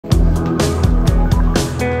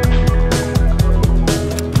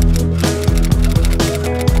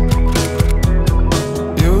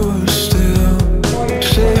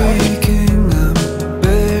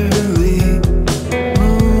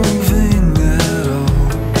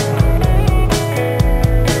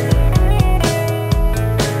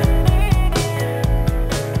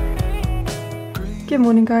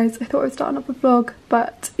morning guys. I thought I would start another vlog,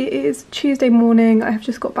 but it is Tuesday morning. I have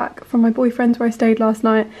just got back from my boyfriend's where I stayed last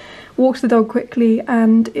night, walked the dog quickly,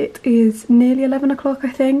 and it is nearly 11 o'clock I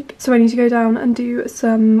think. So I need to go down and do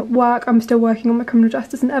some work. I'm still working on my criminal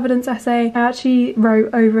justice and evidence essay. I actually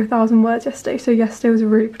wrote over 1,000 words yesterday, so yesterday was a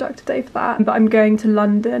really productive day for that. But I'm going to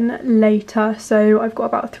London later, so I've got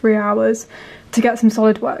about 3 hours to get some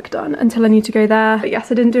solid work done until I need to go there. But yes,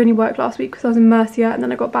 I didn't do any work last week because I was in Mercia, and then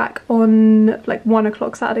I got back on like 1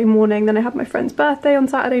 o'clock Saturday morning. Then I had my friend's birthday on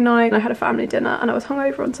Saturday night, and I had a family dinner, and I was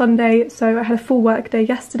hungover on Sunday, so I had a full work day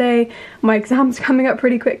yesterday. My exam's coming up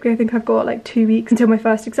pretty quickly. I think I've got like 2 weeks until my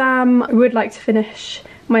first exam. I would like to finish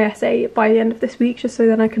my essay by the end of this week, just so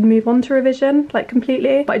then I can move on to revision like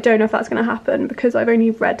completely, but I don't know if that's going to happen because I've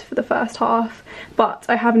only read for the first half, but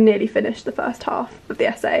I have nearly finished the first half of the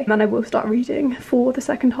essay, and I will start reading for the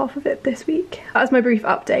second half of it this week. That's my brief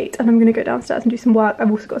update, and I'm going to go downstairs and do some work.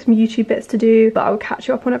 I've also got some YouTube bits to do, but I will catch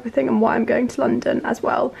you up on everything and why I'm going to London as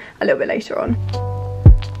well a little bit later on.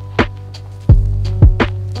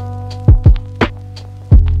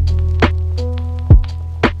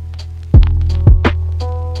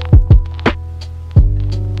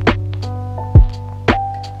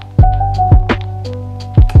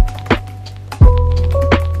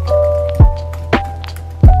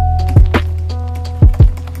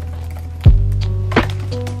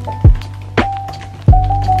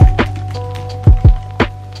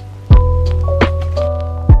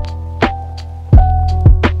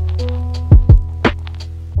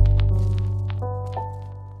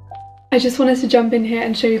 I just wanted to jump in here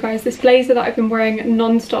and show you guys this blazer that I've been wearing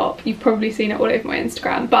non-stop. You've probably seen it all over my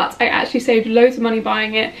Instagram, but I actually saved loads of money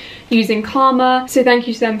buying it using Karma, so thank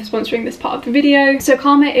you to them for sponsoring this part of the video. So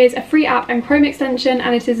Karma is a free app and Chrome extension,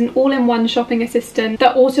 and it is an all-in-one shopping assistant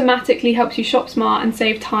that automatically helps you shop smart and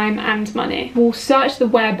save time and money. It will search the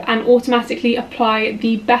web and automatically apply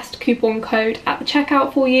the best coupon code at the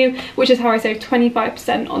checkout for you, which is how I saved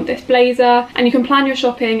 25% on this blazer. And you can plan your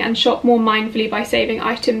shopping and shop more mindfully by saving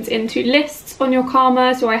items into lists on your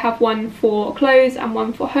Karma. So I have one for clothes and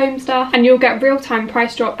one for home stuff, and you'll get real-time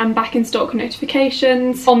price drop and back in stock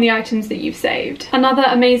notifications on the items that you've saved. Another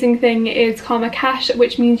amazing thing is Karma Cash,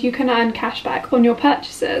 which means you can earn cash back on your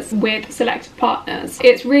purchases with selected partners.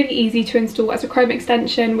 It's really easy to install as a Chrome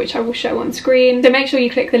extension, which I will show on screen, so make sure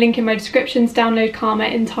you click the link in my description to download Karma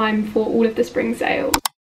in time for all of the spring sales.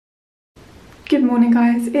 Good morning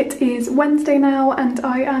guys, it is Wednesday now and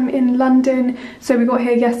I am in London. So we got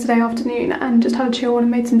here yesterday afternoon and just had a chill and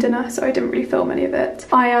made some dinner, so I didn't really film any of it.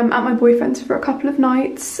 I am at my boyfriend's for a couple of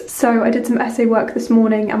nights, so I did some essay work this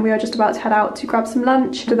morning and we are just about to head out to grab some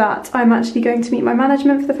lunch. After that I'm actually going to meet my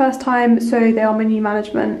management for the first time, so they are my new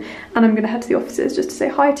management, and I'm going to head to the offices just to say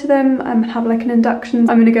hi to them and have like an induction.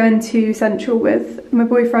 I'm going to go into Central with my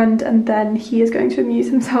boyfriend, and then he is going to amuse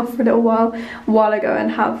himself for a little while I go and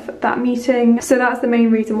have that meeting. So that's the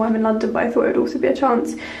main reason why I'm in London, but I thought it would also be a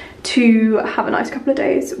chance to have a nice couple of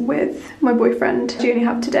days with my boyfriend. I only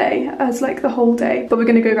have today as like the whole day, but we're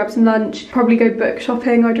gonna go grab some lunch, probably go book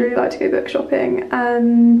shopping. I'd really like to go book shopping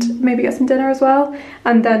and maybe get some dinner as well,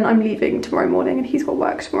 and then I'm leaving tomorrow morning and he's got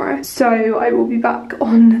work tomorrow, so I will be back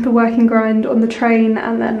on the working grind on the train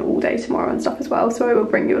and then all day tomorrow and stuff as well, so I will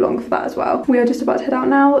bring you along for that as well. We are just about to head out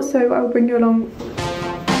now, so I will bring you along.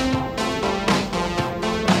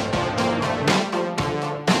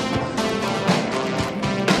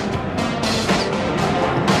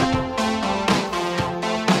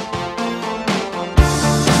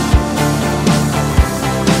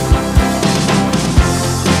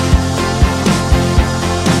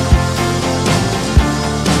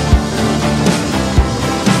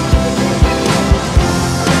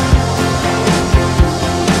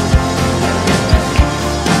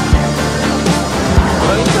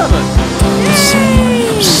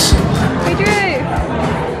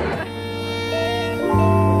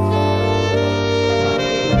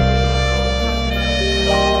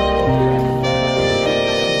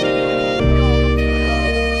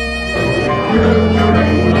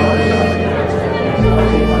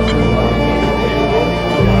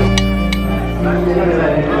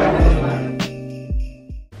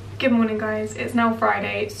 Good morning guys, it's now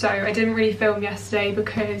Friday, so I didn't really film yesterday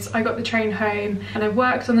because I got the train home and I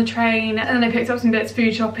worked on the train, and then I picked up some bits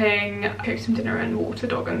food shopping, cooked some dinner and walked the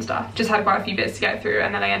dog and stuff. Just had quite a few bits to get through,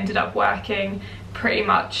 and then I ended up working pretty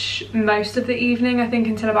much most of the evening, I think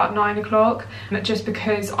until about 9 o'clock, just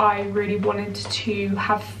because I really wanted to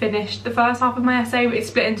have finished the first half of my essay. It's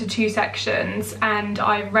split into 2 sections and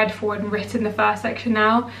I've read forward and written the first section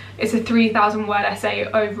now. It's a 3,000 word essay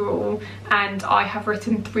overall and I have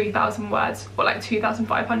written 3,000 words, or like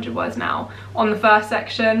 2,500 words now on the first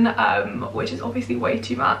section, which is obviously way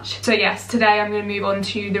too much. So yes, today I'm going to move on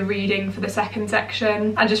to the reading for the second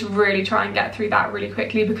section and just really try and get through that really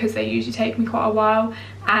quickly, because they usually take me quite a while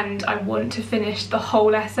and I want to finish the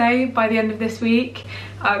whole essay by the end of this week.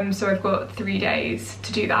 So I've got 3 days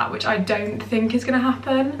to do that, which I don't think is going to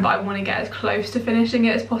happen, but I want to get as close to finishing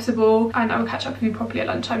it as possible. And I will catch up with you properly at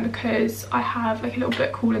lunchtime, because I have like a little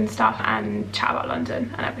book call and stuff and chat about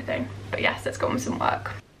London and everything. But yes, let's go on with some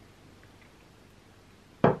work.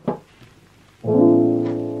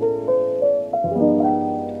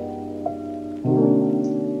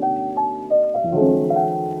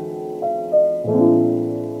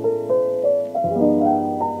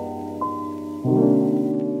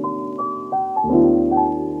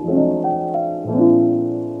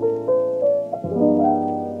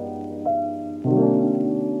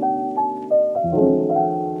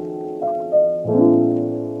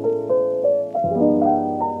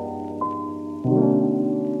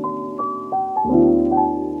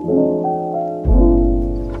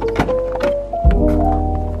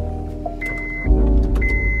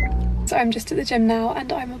 I'm just at the gym now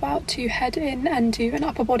and I'm about to head in and do an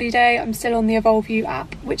upper body day. I'm still on the Evolve U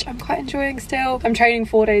app, which I'm quite enjoying still. I'm training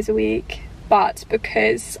 4 days a week, but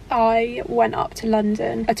because I went up to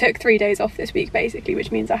London, I took 3 days off this week basically,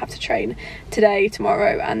 which means I have to train today,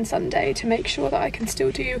 tomorrow and Sunday to make sure that I can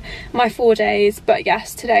still do my 4 days. But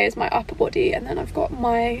yes, today is my upper body and then I've got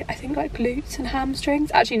my, I think like glutes and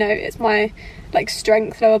hamstrings. Actually no, it's my like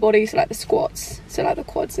strength lower body, so like the squats, so like the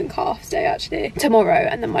quads and calves day actually tomorrow,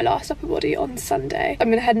 and then my last upper body on Sunday. I'm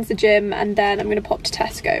gonna head into the gym and then I'm gonna pop to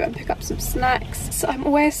Tesco and pick up some snacks. So I'm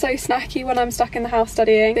always so snacky when I'm stuck in the house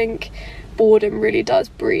studying. I think boredom really does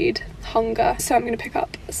breed hunger, so I'm going to pick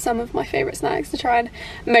up some of my favourite snacks to try and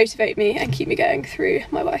motivate me and keep me going through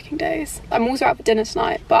my working days. I'm also out for dinner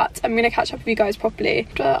tonight, but I'm going to catch up with you guys properly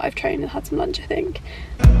after I've trained and had some lunch, I think.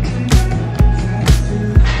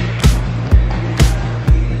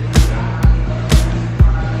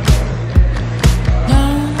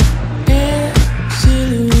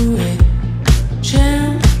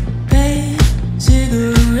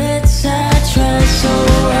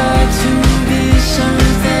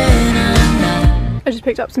 I just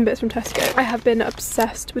picked up some bits from Tesco. I have been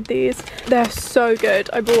obsessed with these. They're so good.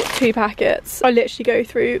 I bought 2 packets. I literally go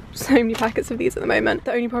through so many packets of these at the moment.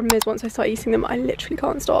 The only problem is once I start eating them, I literally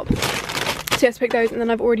can't stop. So yes, pick those, and then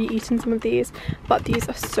I've already eaten some of these, but these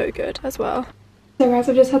are so good as well. So guys,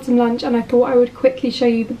 I've just had some lunch and I thought I would quickly show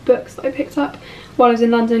you the books that I picked up while I was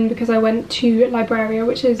in London, because I went to Libraria,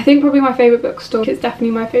 which is I think probably my favourite bookstore. It's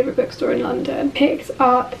definitely my favourite bookstore in London. Picked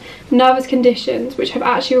up Nervous Conditions, which I've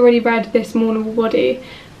actually already read this Mournable Body,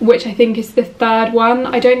 which I think is the 3rd one.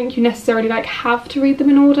 I don't think you necessarily like have to read them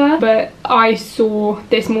in order, but I saw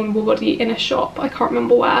this Mournable Body in a shop, I can't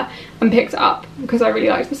remember where, and picked it up because I really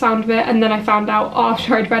liked the sound of it. And then I found out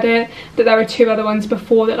after I'd read it that there were 2 other ones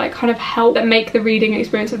before that like kind of help that make the reading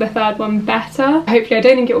experience of the 3rd one better. Hopefully I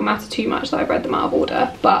don't think it will matter too much that I've read them out of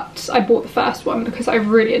order, but I bought the first one because I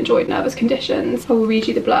really enjoyed Nervous Conditions. I will read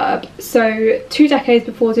you the blurb. So 2 decades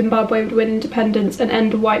before Zimbabwe would win independence and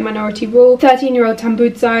end white minority rule, 13-year-old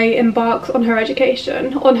Tambudza embarks on her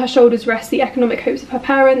education. On her shoulders rest the economic hopes of her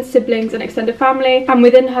parents, siblings and extended family, and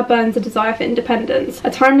within her burns a desire for independence. A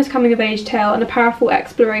timeless coming-of-age tale and a powerful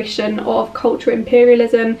exploration of cultural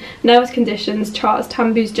imperialism, Nervous Conditions charts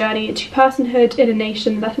Tambu's journey into personhood in a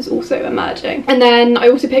nation that is also emerging. And then I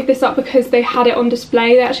also picked this up because they had it on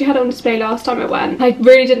display. They actually had it on display last time I went. I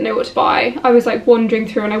really didn't know what to buy. I was like wandering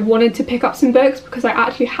through and I wanted to pick up some books because I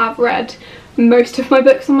actually have read most of my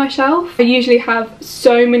books on my shelf. I usually have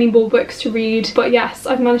so many more books to read, but yes,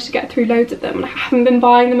 I've managed to get through loads of them and I haven't been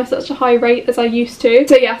buying them at such a high rate as I used to.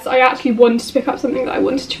 So yes, I actually wanted to pick up something that I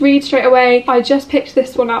wanted to read straight away. I just picked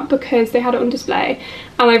this one up because they had it on display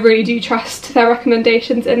and I really do trust their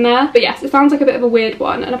recommendations in there. But yes, it sounds like a bit of a weird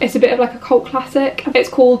one and it's a bit of like a cult classic. It's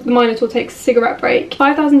called The Minotaur Takes a Cigarette Break.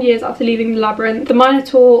 5,000 years after leaving the labyrinth, the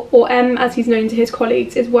Minotaur, or M as he's known to his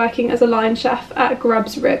colleagues, is working as a line chef at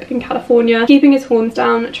Grubb's Rib in California, keeping his horns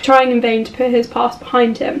down, trying in vain to put his past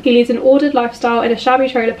behind him. He leads an ordered lifestyle in a shabby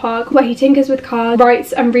trailer park where he tinkers with cars,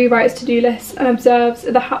 writes and rewrites to-do lists and observes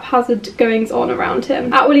the haphazard goings on around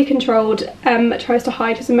him. Outwardly controlled, M tries to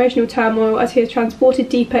hide his emotional turmoil as he is transported penetrated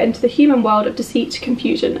deeper into the human world of deceit,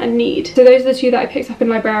 confusion and need. So those are the 2 that I picked up in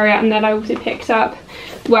Libraria, and then I also picked up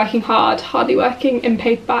Working Hard, Hardly Working in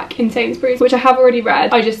paperback in Sainsbury's, which I have already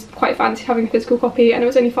read. I just quite fancied having a physical copy, and it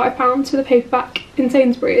was only £5 for the paperback in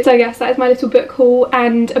Sainsbury's. So I guess that is my little book haul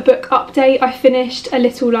and a book update. I finished A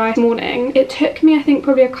Little Life this morning. It took me, I think,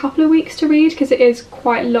 probably a couple of weeks to read because it is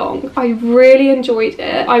quite long. I really enjoyed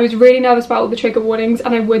it. I was really nervous about all the trigger warnings,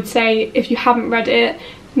 and I would say if you haven't read it,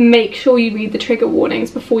 make sure you read the trigger warnings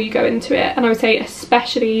before you go into it. And I would say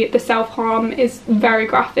especially the self-harm is very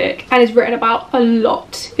graphic and is written about a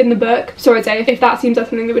lot in the book. So I'd say if that seems like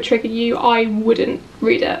something that would trigger you, I wouldn't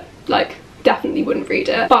read it. Like, definitely wouldn't read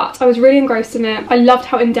it. But I was really engrossed in it. I loved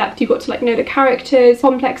how in-depth you got to like know the characters,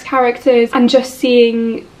 complex characters, and just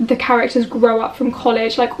seeing the characters grow up from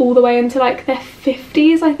college like all the way into like their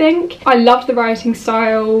 50s, I think. I loved the writing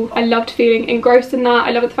style. I loved feeling engrossed in that. I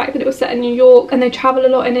loved the fact that it was set in New York and they travel a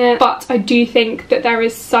lot in it. But I do think that there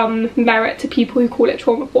is some merit to people who call it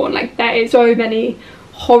trauma porn. Like, there is so many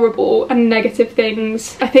horrible and negative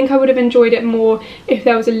things. I think I would have enjoyed it more if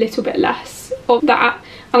there was a little bit less of that.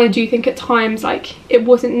 And I do think at times like it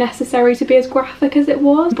wasn't necessary to be as graphic as it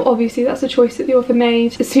was, but obviously that's a choice that the author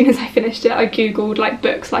made. As soon as I finished it, I googled like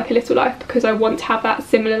books like A Little Life because I want to have that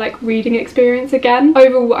similar like reading experience again.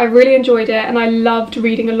 Overall, I really enjoyed it, and I loved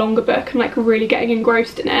reading a longer book and like really getting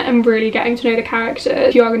engrossed in it and really getting to know the characters.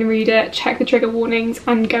 If you are going to read it, check the trigger warnings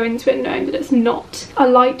and go into it knowing that it's not a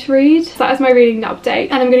light read. So that is my reading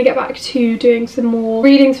update, and I'm going to get back to doing some more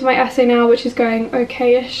readings for my essay now, which is going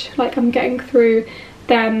okay-ish. Like, I'm getting through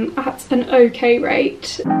them at an okay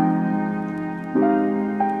rate.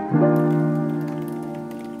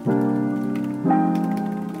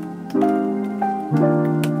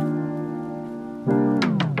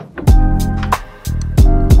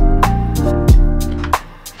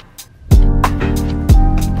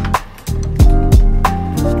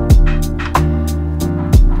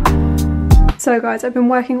 So guys, I've been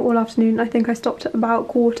working all afternoon. I think I stopped at about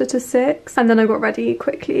 5:45, and then I got ready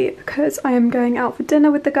quickly because I am going out for dinner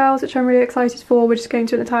with the girls, which I'm really excited for. We're just going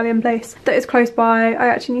to an Italian place that is close by. I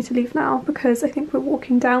actually need to leave now because I think we're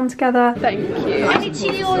walking down together. Thank you. Any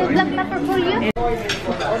chili or black pepper for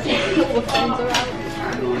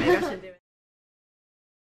you?